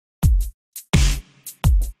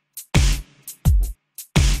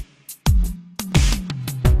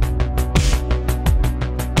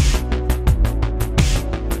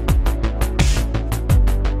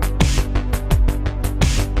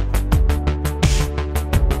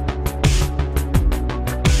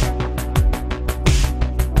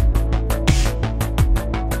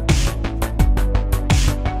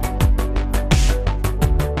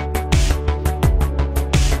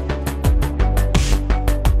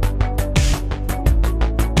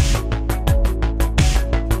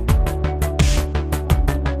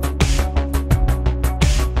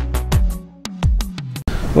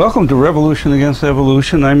Welcome to Revolution Against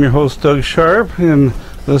Evolution. I'm your host, Doug Sharp, and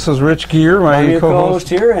this is Rich Gear, my I'm your co-host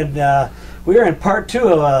here, and we are in part two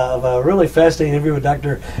of a really fascinating interview with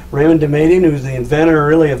Dr. Raymond Damadian, who's the inventor,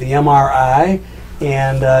 really, of the MRI.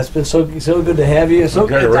 And it's been so good to have you.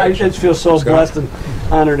 I just feel so blessed and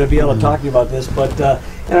honored to be able to talk to you about this. But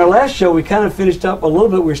in our last show, we kind of finished up a little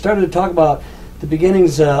bit. We started to talk about the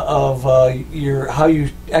beginnings of how you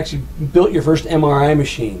actually built your first MRI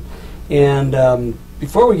machine. And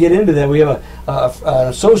before we get into that, we have an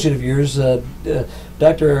associate of yours,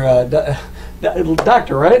 Doctor, right?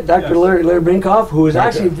 Dr. Larry Minkoff, who has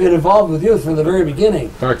actually been involved with you from the very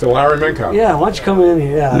beginning. Dr. Larry Minkoff. Yeah, why don't you come in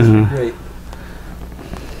here? Yeah, that's great.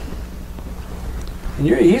 And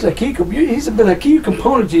he's been a key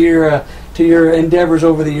component to your endeavors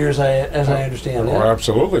over the years, as I understand. Oh,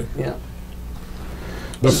 absolutely. Yeah.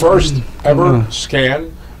 The first ever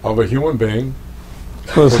scan of a human being.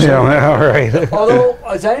 All right. Although,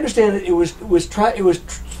 as I understand it, it was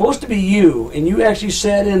supposed to be you, and you actually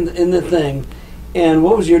sat in the thing. And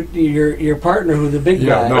what was your partner, who the big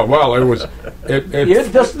guy? Yeah, no, well, it was.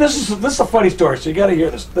 This is a funny story, so you got to hear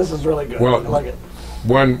this. This is really good. Well, I like it.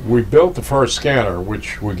 When we built the first scanner,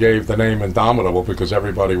 which we gave the name Indomitable because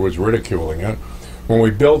everybody was ridiculing it, when we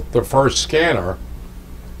built the first scanner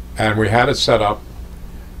and we had it set up,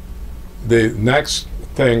 the next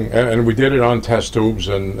thing, and we did it on test tubes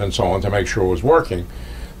and so on to make sure it was working,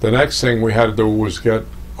 the next thing we had to do was get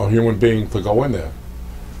a human being to go in there.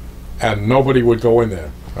 And nobody would go in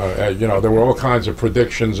there. There were all kinds of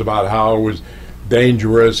predictions about how it was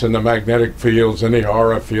dangerous and the magnetic fields and the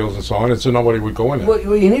RF fields and so on, and so nobody would go in there.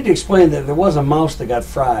 Well, you need to explain that there was a mouse that got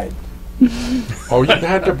fried. Oh, you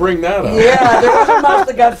had to bring that up. Yeah, there was a mouse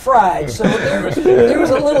that got fried, so there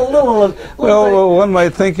was a little Well, one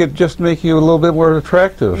might think it just make you a little bit more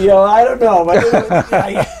attractive. Yeah, I don't know.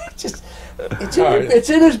 It's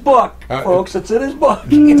in his book, folks. It's in his book.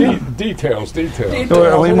 Details.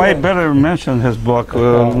 So we might better mention his book,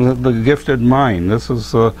 The Gifted Mind. This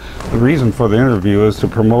is the reason for the interview, is to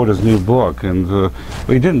promote his new book, and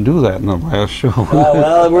we didn't do that in the last show.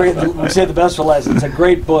 Well, we saved the best for last. It's a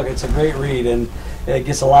great book. It's a great read, and it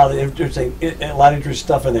gets a lot of interesting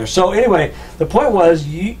stuff in there. So anyway, the point was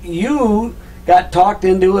you got talked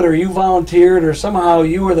into it, or you volunteered, or somehow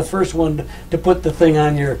you were the first one to put the thing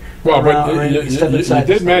on your. Well, but you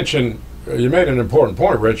did mention, you made an important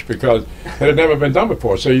point, Rich, because it had never been done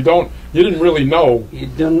before. So you didn't really know,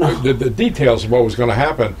 the details of what was going to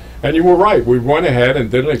happen. And you were right. We went ahead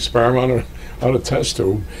and did an experiment on a test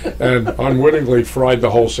tube, and unwittingly fried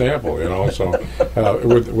the whole sample. So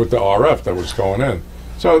with the RF that was going in.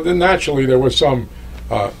 So then naturally there was some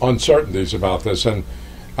uncertainties about this, and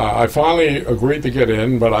I finally agreed to get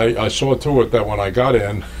in, but I saw to it that when I got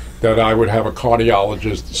in, that I would have a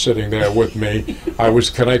cardiologist sitting there with me. I was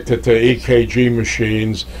connected to EKG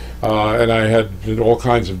machines, and I had all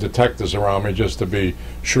kinds of detectors around me just to be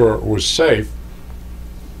sure it was safe.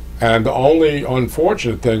 And the only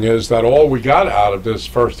unfortunate thing is that all we got out of this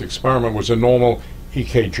first experiment was a normal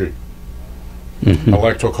EKG,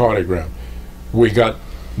 electrocardiogram. We got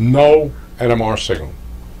no NMR signal.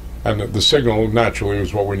 And the signal, naturally,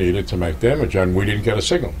 was what we needed to make the image, and we didn't get a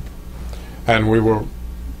signal. And we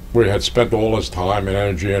had spent all this time and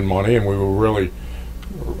energy and money, and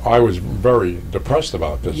I was very depressed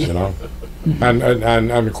about this, and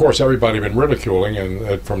of course everybody had been ridiculing and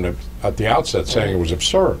at the outset saying it was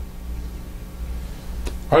absurd.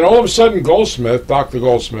 And all of a sudden Dr.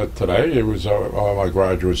 Goldsmith today, he was my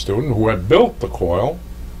graduate student who had built the coil,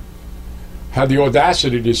 had the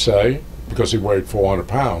audacity to say, because he weighed 400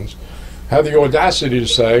 pounds, had the audacity to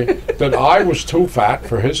say that I was too fat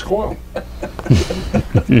for his coil.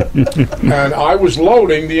 And I was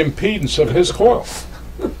loading the impedance of his coil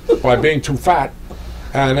by being too fat.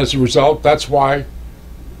 And as a result, that's why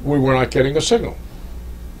we were not getting a signal.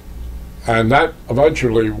 And that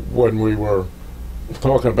eventually, when we were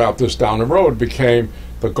talking about this down the road, became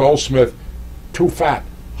the Goldsmith too fat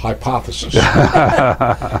hypothesis.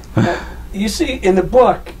 You see, in the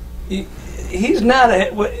book, he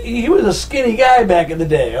was a skinny guy back in the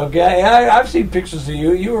day, okay? I've seen pictures of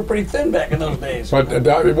you. You were pretty thin back in those days. But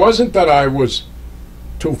it wasn't that I was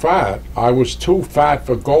too fat. I was too fat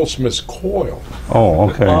for Goldsmith's coil. Oh,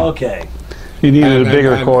 okay. Okay. You needed a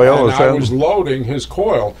bigger coil. And I was loading his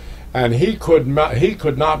coil, and he could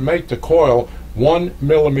not make the coil 1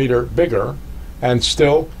 millimeter bigger and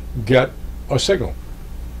still get a signal.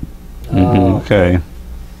 Okay.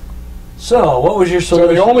 So, what was your solution?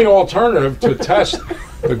 So the only alternative to test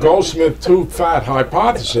the Goldsmith too fat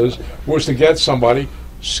hypothesis was to get somebody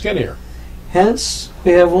skinnier. Hence,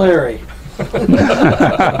 we have Larry.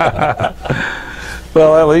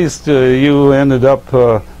 Well, at least you ended up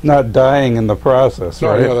not dying in the process,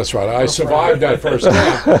 right? Yeah, that's right. I survived that first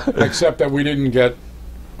scan, except that we didn't get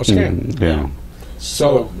a scan. Yeah.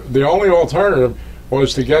 So the only alternative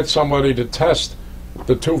was to get somebody to test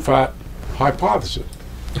the too-fat hypothesis.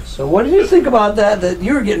 So what did you think about that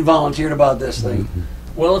you were getting volunteered about this thing?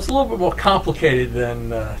 Well, it's a little bit more complicated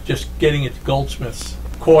than just getting it to Goldsmith's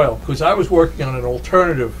coil, because I was working on an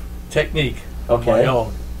alternative technique of my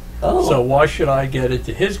own. Oh. So why should I get it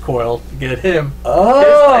to his coil to get him his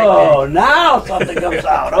technique? Now something comes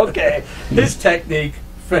out. Okay. His technique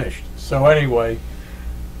finished. So anyway,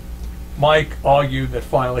 Mike argued that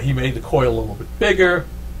finally he made the coil a little bit bigger,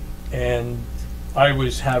 and I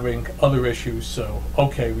was having other issues, so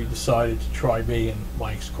okay, we decided to try me and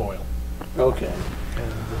Mike's coil. Okay.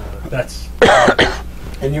 And that's...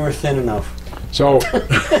 And you were thin enough. So...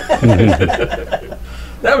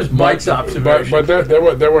 That was Mike's observation. But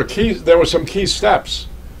there were some key steps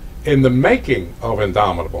in the making of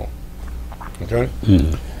Indomitable. Okay?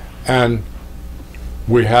 And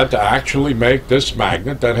we had to actually make this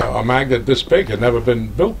magnet, a magnet this big had never been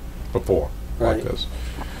built before like this.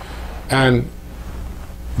 And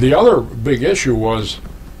the other big issue was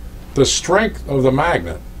the strength of the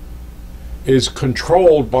magnet is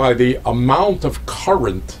controlled by the amount of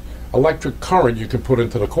current, electric current you can put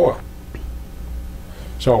into the coil.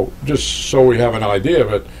 So just so we have an idea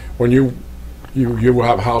of it, when you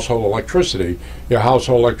have household electricity, your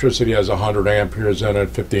household electricity has 100 amperes in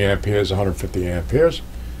it, 50 amperes, 150 amperes.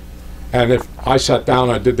 And if I sat down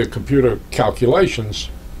and I did the computer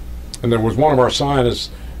calculations, and there was one of our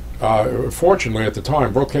scientists, fortunately at the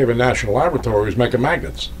time, Brookhaven National Laboratory was making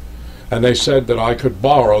magnets. And they said that I could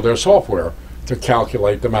borrow their software to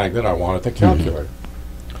calculate the magnet I wanted to calculate.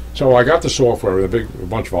 So I got the software with a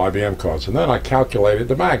bunch of IBM codes, and then I calculated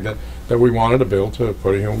the magnet that we wanted to build to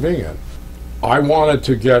put a human being in. I wanted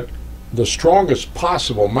to get the strongest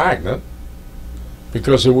possible magnet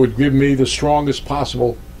because it would give me the strongest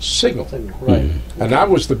possible signal. Right. And that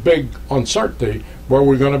was the big uncertainty, where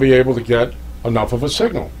we're going to be able to get enough of a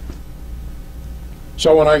signal.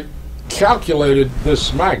 So when I calculated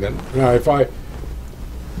this magnet,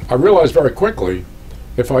 I realized very quickly,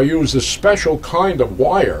 if I used a special kind of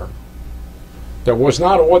wire that was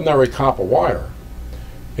not ordinary copper wire,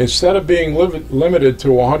 instead of being limited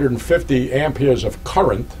to 150 amperes of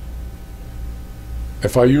current,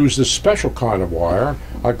 if I used a special kind of wire,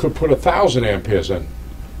 I could put 1,000 amperes in.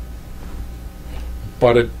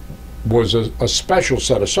 But it was a special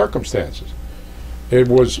set of circumstances. It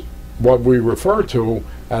was what we refer to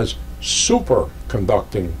as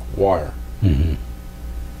superconducting wire.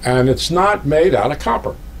 And it's not made out of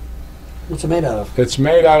copper. What's it made out of? It's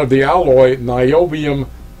made out of the alloy niobium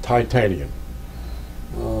titanium.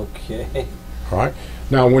 Okay. All right.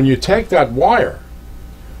 Now, when you take that wire,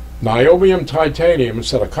 niobium titanium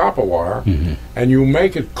instead of copper wire, and you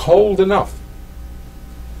make it cold enough,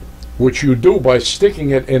 which you do by sticking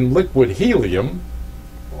it in liquid helium,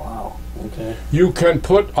 wow. Okay. You can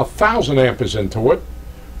put 1,000 amperes into it,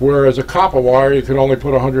 whereas a copper wire you can only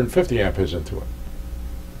put 150 amperes into it.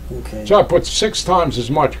 Okay. So I put 6 times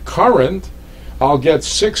as much current, I'll get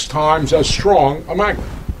 6 times as strong a magnet.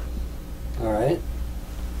 All right.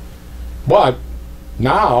 But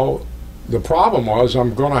now the problem was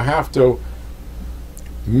I'm going to have to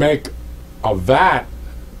make a vat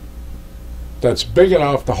that's big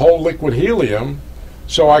enough to hold liquid helium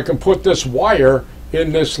so I can put this wire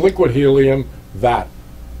in this liquid helium vat.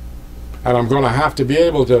 And I'm going to have to be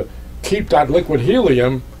able to keep that liquid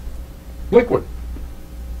helium liquid.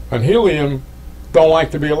 And helium don't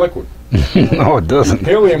like to be a liquid. No, it doesn't.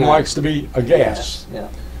 Helium likes to be a gas. Yeah.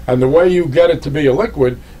 And the way you get it to be a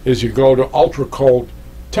liquid is you go to ultra cold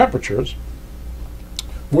temperatures,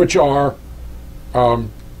 which are 0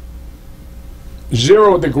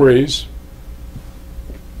 degrees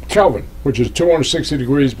Kelvin, which is 260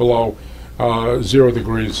 degrees below 0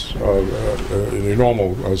 degrees in the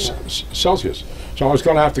normal Celsius. So I was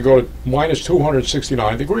going to have to go to minus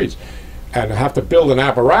 269 degrees and have to build an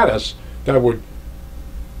apparatus that would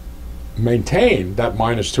maintain that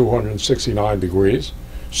minus 269 degrees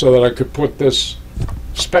so that I could put this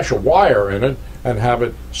special wire in it and have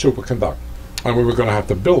it superconduct. And we were going to have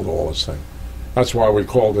to build all this thing. That's why we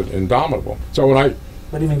called it Indomitable. So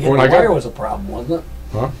but even getting the wire was a problem, wasn't it?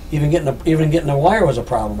 Huh? Even getting the wire was a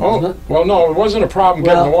problem, wasn't it? Well, no, it wasn't a problem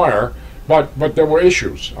getting the wire, but there were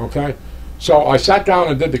issues, okay? So I sat down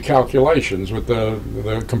and did the calculations with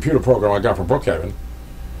the computer program I got from Brookhaven,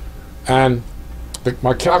 and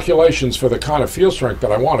my calculations for the kind of field strength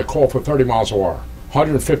that I wanted call for 30 miles an hour,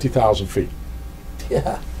 150,000 feet.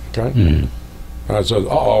 Yeah. Okay? And I said,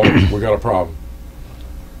 uh-oh, we got a problem.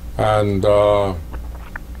 And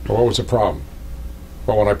what was the problem?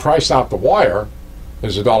 Well, when I priced out the wire,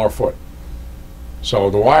 it's $1 a foot. So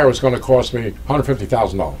the wire was going to cost me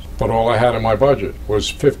 $150,000, but all I had in my budget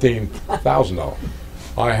was $15,000.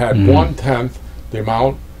 I had 1/10 the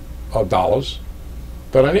amount of dollars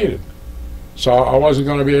that I needed, so I wasn't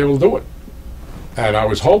going to be able to do it. And I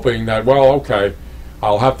was hoping that, well, okay,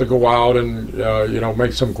 I'll have to go out and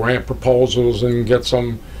make some grant proposals and get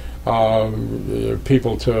some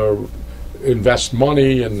people to invest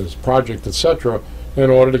money in this project, etc., in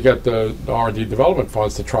order to get the R&D development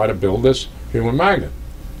funds to try to build this human magnet.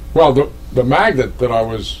 Well, the magnet that I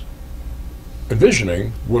was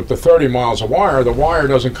envisioning with the 30 miles of wire, the wire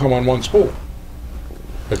doesn't come on one spool.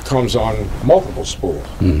 It comes on multiple spools.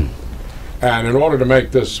 And in order to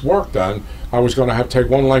make this work then, I was going to have to take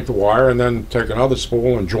one length of wire and then take another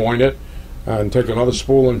spool and join it, and take another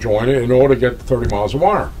spool and join it in order to get the 30 miles of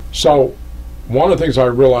wire. So one of the things I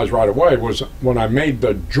realized right away was when I made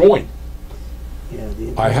the joint,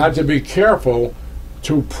 I had to be careful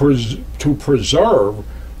to preserve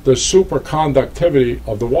the superconductivity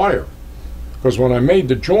of the wire, because when I made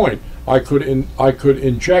the joint, I could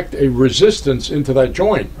inject a resistance into that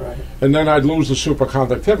joint, and then I'd lose the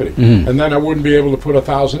superconductivity, and then I wouldn't be able to put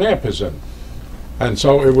 1,000 amperes in, and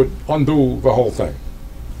so it would undo the whole thing.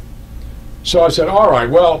 So I said, all right,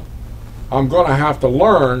 well, I'm going to have to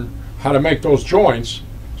learn how to make those joints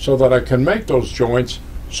so that I can make those joints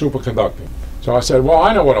superconducting. So I said, well,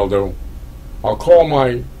 I know what I'll do. I'll call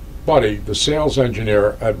my buddy, the sales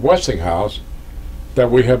engineer at Westinghouse, that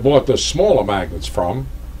we had bought the smaller magnets from,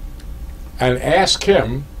 and ask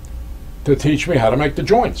him to teach me how to make the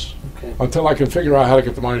joints until I can figure out how to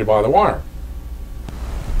get the money to buy the wire.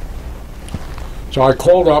 So I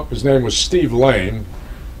called up, his name was Steve Lane.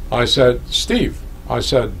 I said, Steve, I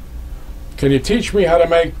said, can you teach me how to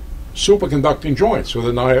make superconducting joints with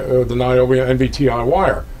the niobium NVTI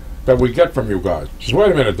wire that we get from you guys? He says,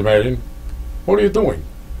 wait a minute, Damadian, what are you doing?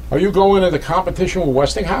 Are you going into competition with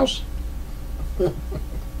Westinghouse?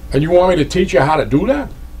 And you want me to teach you how to do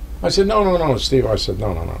that? I said, no, Steve. I said,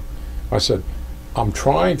 no. I said, I'm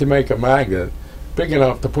trying to make a magnet big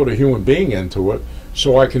enough to put a human being into it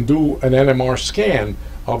so I can do an NMR scan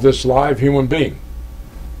of this live human being.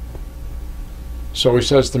 So he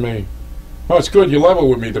says to me, oh, it's good, you level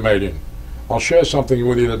with me, Damadian. I'll share something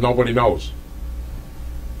with you that nobody knows.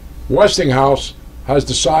 Westinghouse has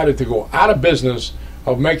decided to go out of business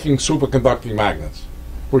of making superconducting magnets,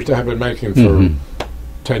 which they have been making for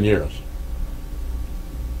 10 years.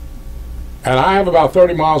 And I have about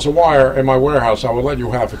 30 miles of wire in my warehouse I would let you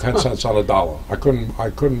have for 10 cents on a dollar. I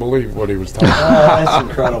couldn't believe what he was telling me. That's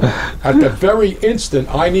incredible. At the very instant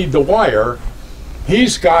I need the wire,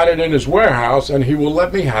 he's got it in his warehouse and he will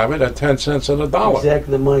let me have it at 10 cents on a dollar. Exactly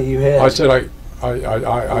the money you had. I said,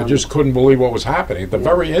 I just couldn't believe what was happening. At the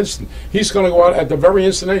very instant, he's going to go out. At the very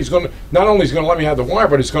instant, he's going to not only is going to let me have the wire,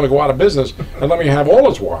 but he's going to go out of business and let me have all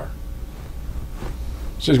his wire.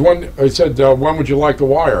 He said, when would you like the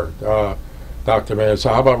wire, Dr. Mann? I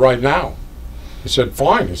said, how about right now? He said,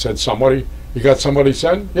 fine. He said, you got somebody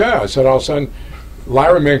send? Yeah. I said, I'll send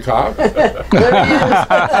Larry Minkoff.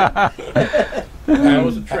 That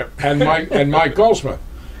was a trip. and Mike Goldsmith,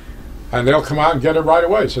 and they'll come out and get it right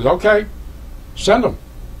away. He says, okay. Send them.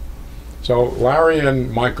 So Larry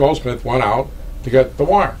and Mike Goldsmith went out to get the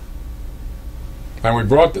wire, and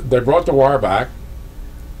they brought the wire back,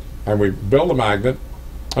 and we built the magnet.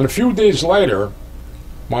 And a few days later,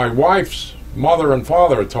 my wife's mother and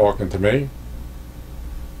father are talking to me,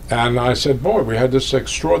 and I said, boy, we had this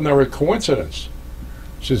extraordinary coincidence.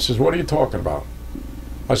 She says, what are you talking about?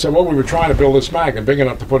 I said, well, we were trying to build this magnet big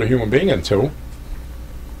enough to put a human being into.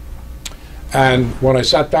 And when I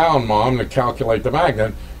sat down, Mom, to calculate the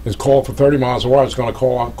magnet, it's called for 30 miles of wire, it's going to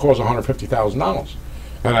cause $150,000.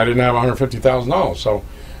 And I didn't have $150,000, so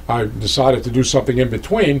I decided to do something in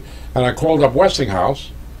between, and I called up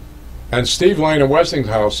Westinghouse, and Steve Lane at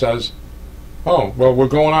Westinghouse says, oh, well, we're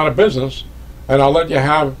going out of business, and I'll let you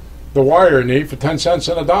have the wire you need for 10 cents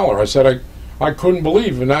on a dollar. I said, I couldn't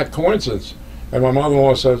believe in that coincidence. And my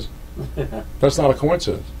mother-in-law says, that's not a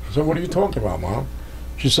coincidence. I said, what are you talking about, Mom?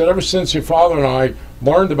 She said, ever since your father and I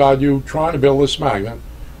learned about you trying to build this magnet,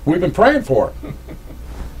 we've been praying for it.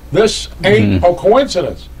 This ain't a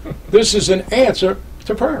coincidence. This is an answer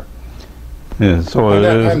to prayer. Yeah, so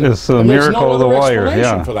it's a miracle of the wire.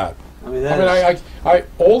 Yeah. For that. I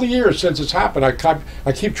all the years since it's happened,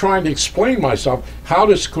 I keep trying to explain myself how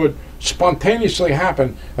this could spontaneously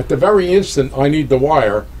happen at the very instant I need the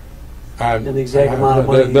wire. And the exact amount of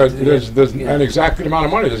money. There's an exact amount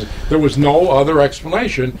of money. There was no other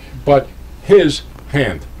explanation but his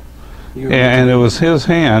hand. And it was his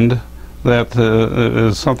hand that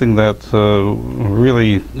is something that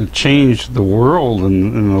really changed the world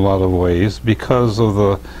in a lot of ways because of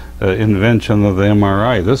the invention of the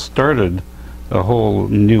MRI. This started a whole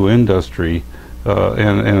new industry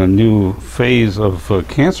and a new phase of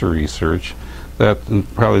cancer research that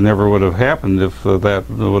probably never would have happened if that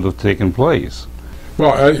would have taken place.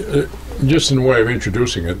 Well, just in a way of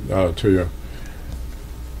introducing it to you,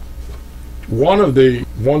 one of the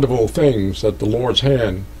wonderful things that the Lord's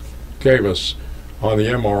hand gave us on the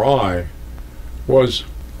MRI was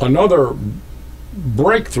another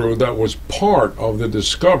breakthrough that was part of the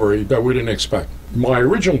discovery that we didn't expect. My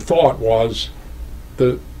original thought was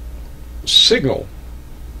the signal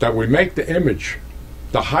that we make the image,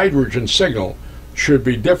 the hydrogen signal, should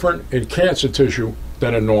be different in cancer tissue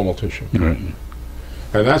than in normal tissue. Right.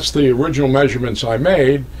 And that's the original measurements I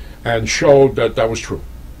made and showed that that was true.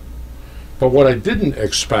 But what I didn't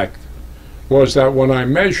expect was that when I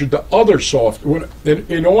measured the other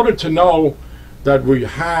in order to know that we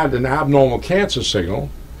had an abnormal cancer signal,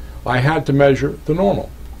 I had to measure the normal.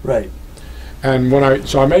 Right. And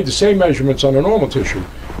so I made the same measurements on the normal tissue,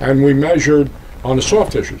 and we measured on the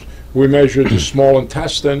soft tissues. We measured the small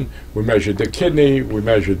intestine, we measured the kidney, we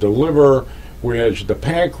measured the liver, we measured the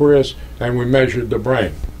pancreas, and we measured the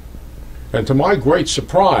brain. And to my great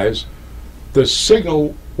surprise, the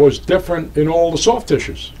signal was different in all the soft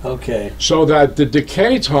tissues. Okay. So that the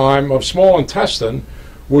decay time of small intestine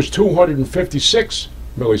was 256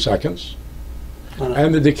 milliseconds,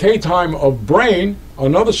 and the decay time of brain,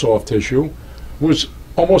 another soft tissue, was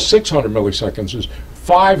almost 600 milliseconds, is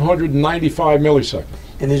 595 milliseconds.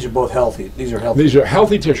 And these are both healthy. These are healthy. These are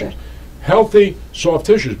healthy tissues. Okay. Healthy soft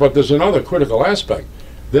tissues, but there's another critical aspect.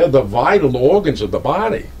 They're the vital organs of the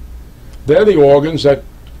body. They're the organs that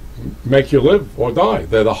make you live or die.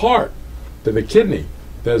 They're the heart, they're the kidney,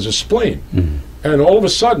 there's a spleen. Mm-hmm. And all of a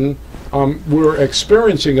sudden, we're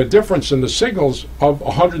experiencing a difference in the signals of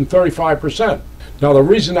 135%. Now, the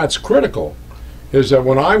reason that's critical is that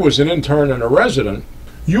when I was an intern and a resident,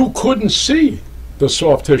 you couldn't see the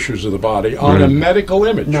soft tissues of the body on a medical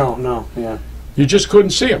image. No, yeah. You just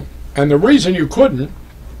couldn't see them. And the reason you couldn't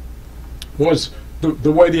was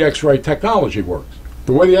the way the X-ray technology works.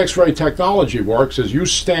 The way the X-ray technology works is you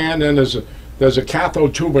stand and there's a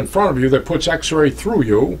cathode tube in front of you that puts X-ray through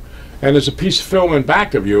you, and there's a piece of film in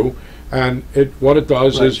back of you, and what it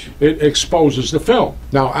does is it exposes the film.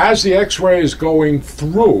 Now, as the X-ray is going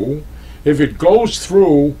through, if it goes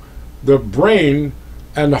through the brain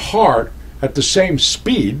and the heart at the same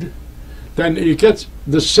speed, then you get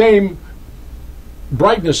the same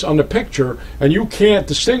brightness on the picture, and you can't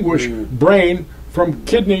distinguish brain from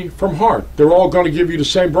kidney from heart. They're all going to give you the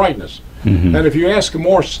same brightness. Mm-hmm. And if you ask a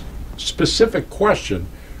more specific question,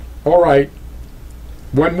 all right,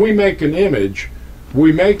 when we make an image,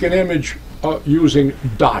 we make an image using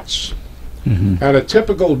dots. Mm-hmm. And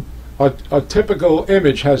a typical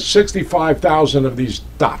image has 65,000 of these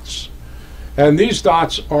dots. And these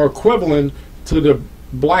dots are equivalent to the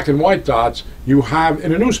black and white dots you have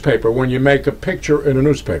in a newspaper when you make a picture in a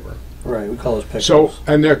newspaper. Right, we call those pixels. So,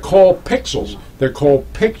 and they're called pixels. They're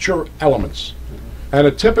called picture elements. Mm-hmm. And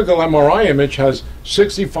a typical MRI image has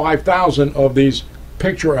 65,000 of these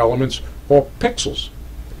picture elements or pixels.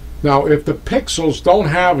 Now, if the pixels don't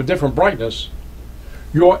have a different brightness,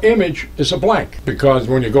 your image is a blank, because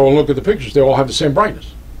when you go and look at the pictures, they all have the same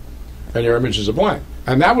brightness, and your image is a blank.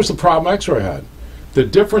 And that was the problem X-ray had. The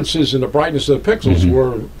differences in the brightness of the pixels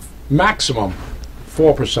were maximum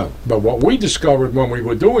 4%. But what we discovered when we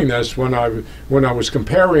were doing this, when I was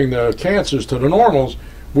comparing the cancers to the normals,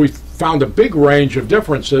 we found a big range of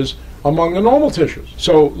differences among the normal tissues.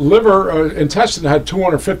 So liver, intestine had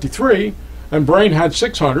 253, and brain had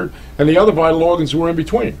 600, and the other vital organs were in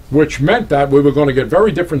between, which meant that we were going to get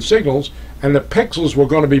very different signals, and the pixels were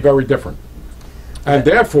going to be very different. And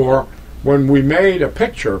therefore, when we made a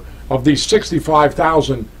picture of these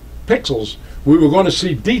 65,000 pixels, we were going to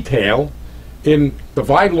see detail in the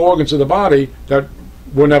vital organs of the body that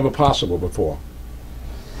were never possible before.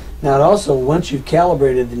 Now, also, once you've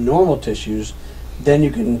calibrated the normal tissues, then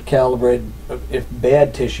you can calibrate if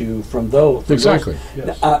bad tissue from those. Exactly.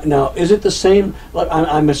 Yes. Now, is it the same?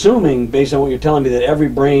 I'm assuming, based on what you're telling me, that every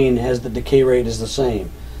brain has the decay rate is the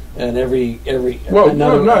same, and every. Well,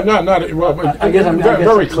 no, not. Well, I guess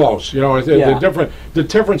very close. You know, the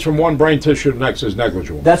difference from one brain tissue to the next is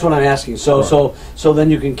negligible. That's what I'm asking. So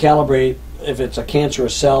then you can calibrate if it's a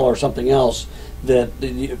cancerous cell or something else that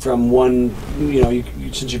from one. You know,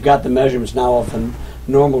 since you've got the measurements now of the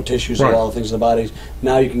normal tissues of all the things in the body,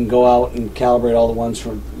 now you can go out and calibrate all the ones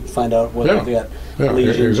from find out whether they got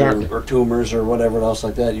lesions or tumors or whatever else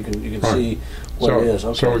like that. You can see what it is.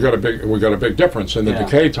 Okay. So we got a big difference in the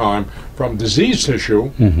decay time from diseased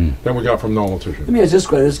tissue than we got from normal tissue. Let me ask this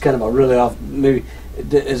question. This is kind of a really off. Maybe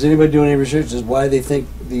is anybody doing any research as why they think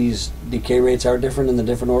these decay rates are different in the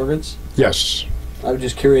different organs? Yes. I was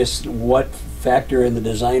just curious what factor in the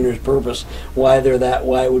designer's purpose, why they're that,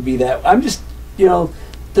 why it would be that. I'm just,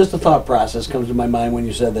 just the thought process comes to my mind when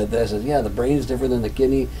you said that. I said, yeah, the brain is different than the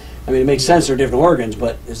kidney. I mean, it makes sense they're different organs,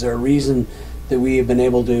 but is there a reason that you've been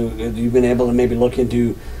able to maybe look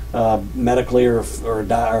into medically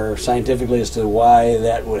or scientifically as to why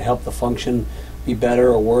that would help the function be better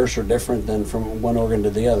or worse or different than from one organ to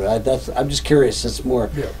the other? I'm just curious. It's more.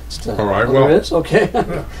 Yeah. All right. Well, it is? Okay.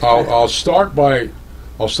 I'll start my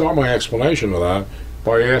explanation of that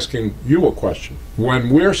by asking you a question. When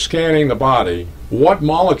we're scanning the body, what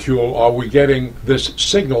molecule are we getting this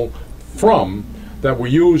signal from that we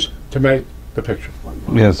use to make the picture?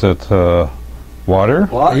 Yes, it's water.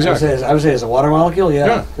 Well, exactly. I would say it's a water molecule.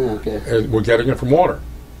 Yeah. Okay. We're getting it from water.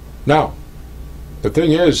 Now, the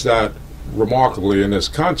thing is that, remarkably in this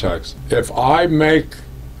context, if I look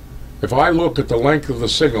at the length of the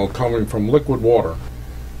signal coming from liquid water,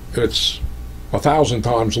 it's 1,000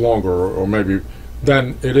 times longer, or maybe,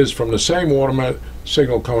 than it is from the same water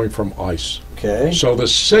signal coming from ice. Okay. So the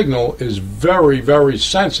signal is very, very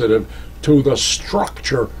sensitive to the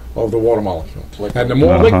structure of the water molecule. And the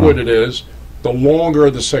more liquid it is, the longer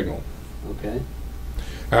the signal. Okay.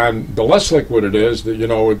 And the less liquid it is,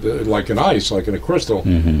 like in ice, like in a crystal,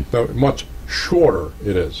 the much shorter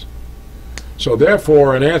it is. So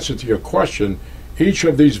therefore, in answer to your question, each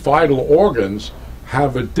of these vital organs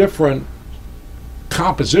have a different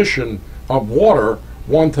composition of water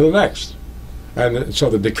one to the next. And so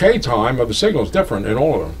the decay time of the signal is different in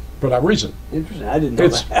all of them for that reason. Interesting. I didn't know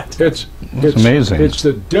that. It's amazing. It's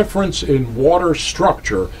the difference in water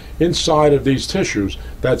structure inside of these tissues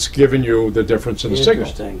that's giving you the difference in the signal.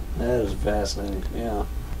 Interesting. That is fascinating. Yeah.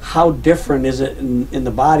 How different is it in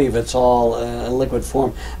the body if it's all in liquid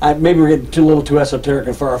form? Maybe we're getting a little too esoteric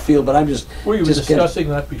and far afield, but I'm just... We were discussing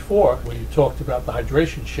that before when you talked about the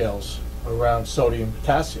hydration shells around sodium and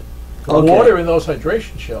potassium. The water in those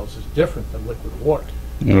hydration shells is different than liquid water.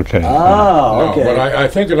 Okay. Oh, okay. But I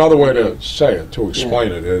think another way to say it, to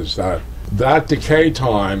explain it, is that decay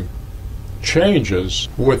time changes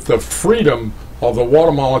with the freedom of the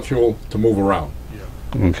water molecule to move around.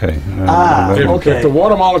 Yeah. Okay. If the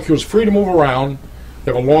water molecule is free to move around,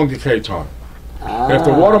 they have a long decay time. If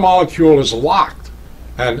the water molecule is locked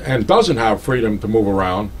and doesn't have freedom to move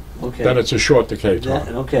around, then it's a short decay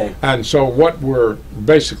time. And so what we're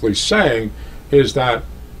basically saying is that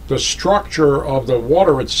the structure of the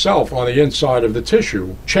water itself on the inside of the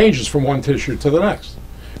tissue changes from one tissue to the next.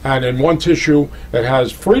 And in one tissue, it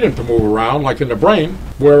has freedom to move around, like in the brain,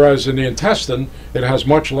 whereas in the intestine, it has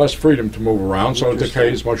much less freedom to move around, so it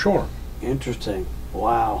decays much shorter. Interesting.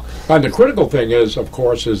 Wow. And the critical thing is, of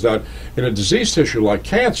course, is that in a diseased tissue like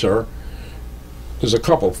cancer, there's a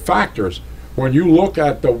couple factors. When you look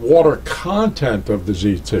at the water content of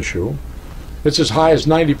diseased tissue, it's as high as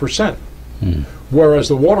 90%. Whereas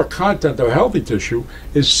the water content of healthy tissue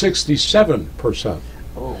is 67%.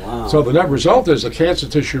 Oh, wow. So the net result is the cancer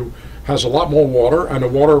tissue has a lot more water, and the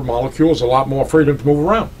water molecule has a lot more freedom to move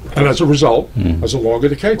around. And as a result, has a longer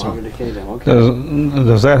decay time.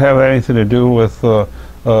 Does that have anything to do with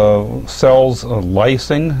cells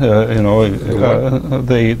lysing?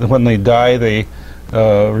 When they die, they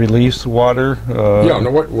release water?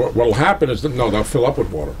 What will happen is they'll fill up with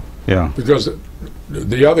water. Yeah. Because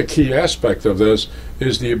the other key aspect of this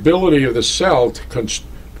is the ability of the cell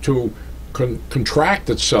to contract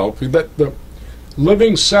itself. That the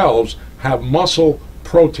living cells have muscle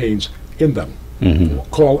proteins in them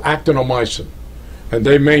called actinomycin, and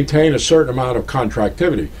they maintain a certain amount of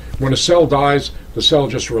contractivity. When a cell dies, the cell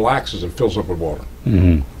just relaxes and fills up with water.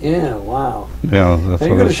 Yeah, wow. Yeah, that's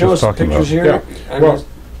what I was just talking about. Here? Yeah. Well,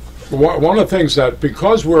 one of the things that,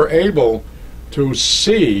 because we're able to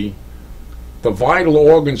see the vital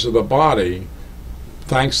organs of the body,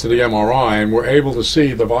 thanks to the MRI, and we're able to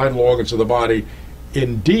see the vital organs of the body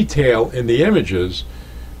in detail in the images,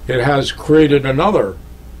 it has created another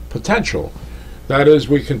potential. That is,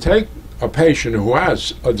 we can take a patient who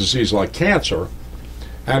has a disease like cancer,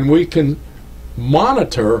 and we can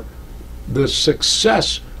monitor the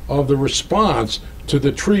success of the response to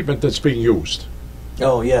the treatment that's being used.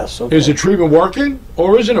 Oh, yes. Okay. Is the treatment working,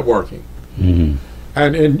 or isn't it working?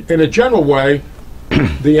 And in a general way,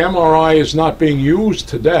 the MRI is not being used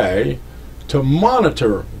today to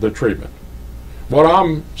monitor the treatment. What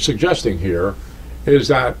I'm suggesting here is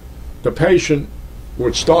that the patient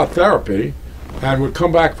would start therapy and would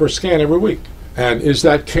come back for a scan every week. And is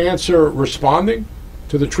that cancer responding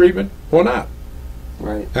to the treatment or not?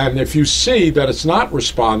 Right. And if you see that it's not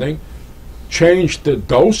responding, change the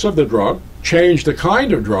dose of the drug, change the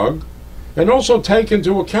kind of drug, and also take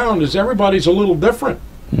into account is everybody's a little different.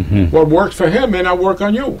 What works for him may not work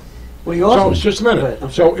on you. Well, you also, so just a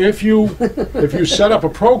minute. So if you set up a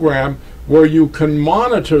program where you can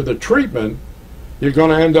monitor the treatment, you're going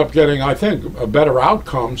to end up getting, I think, better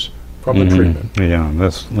outcomes from the treatment. Yeah,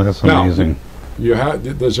 that's amazing. Now,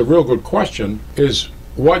 there's a real good question. Is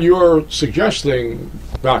what you're suggesting,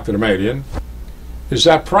 Dr. Damadian, is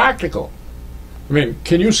that practical? I mean,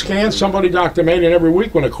 can you scan somebody, Dr. Damadian, every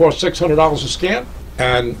week when it costs $600 a scan?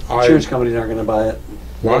 And insurance companies aren't going to buy it.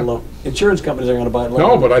 What? Insurance companies are going to buy it.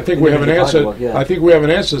 No, but I think we have an answer. I think we have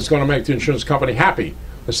an answer that's going to make the insurance company happy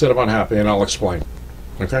instead of unhappy, and I'll explain.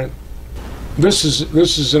 Okay. This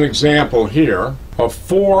is an example here of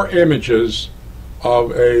 4 images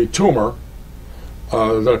of a tumor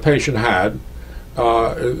that a patient had.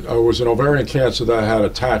 It was an ovarian cancer that had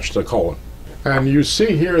attached the colon. And you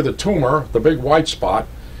see here the tumor, the big white spot,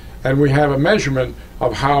 and we have a measurement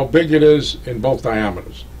of how big it is in both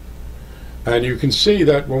diameters. And you can see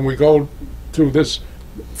that when we go to this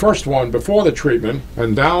first one before the treatment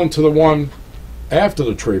and down to the one after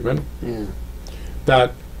the treatment,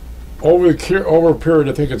 that over a period,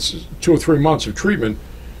 I think it's 2 or 3 months of treatment,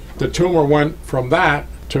 the tumor went from that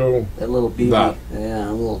to that little BB. That.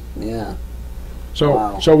 Yeah.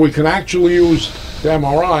 So we can actually use the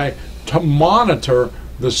MRI to monitor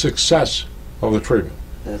the success of the treatment.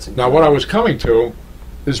 That's now, what I was coming to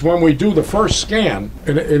is when we do the first scan,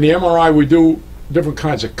 in the MRI we do different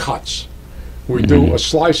kinds of cuts. We do a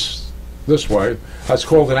slice this way, that's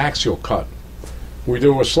called an axial cut. We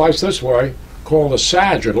do a slice this way, called a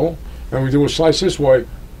sagittal, and we do a slice this way,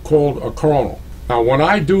 called a coronal. Now, when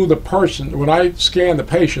I scan the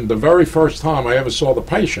patient, the very first time I ever saw the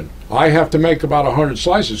patient, I have to make about 100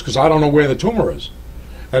 slices because I don't know where the tumor is.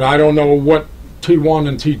 And I don't know what T1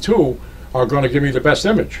 and T2 are going to give me the best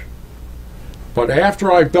image. But after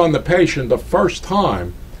I've done the patient the first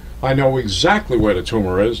time, I know exactly where the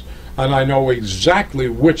tumor is, and I know exactly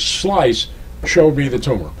which slice showed me the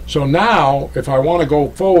tumor. So now, if I want to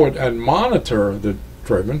go forward and monitor the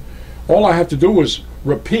treatment, all I have to do is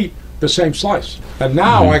repeat the same slice. And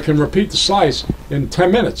now I can repeat the slice in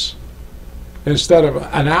 10 minutes instead of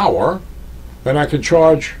an hour, and I can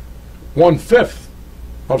charge 1/5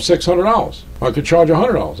 of $600. I could charge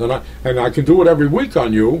 $100, and I can do it every week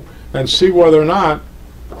on you and see whether or not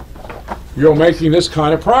you're making this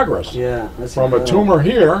kind of progress. Yeah, that's from a tumor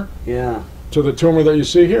here to the tumor that you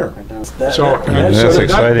see here. That's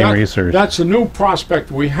exciting research. That's a new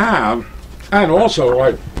prospect we have, and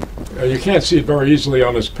also you can't see it very easily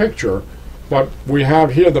on this picture, but we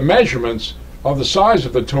have here the measurements of the size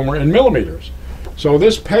of the tumor in millimeters. So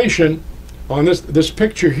this patient on this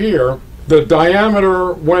picture here, the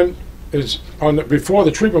diameter before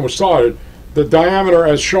the treatment was started, the diameter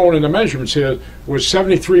as shown in the measurements here was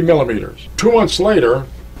 73 millimeters. 2 months later,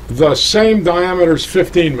 the same diameter is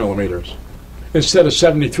 15 millimeters instead of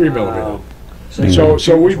 73 millimeters.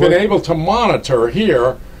 So we've been able to monitor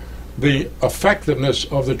here the effectiveness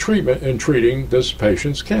of the treatment in treating this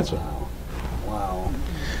patient's cancer.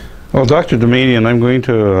 Well, Dr. Damadian, I'm going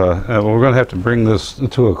to we're going to have to bring this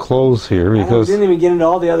to a close here because we didn't even get into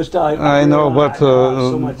all the other stuff. I know, but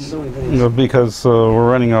so many things. Because we're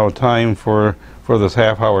running out of time for this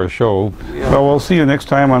half-hour show. Well, we'll see you next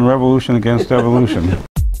time on Revolution Against Evolution.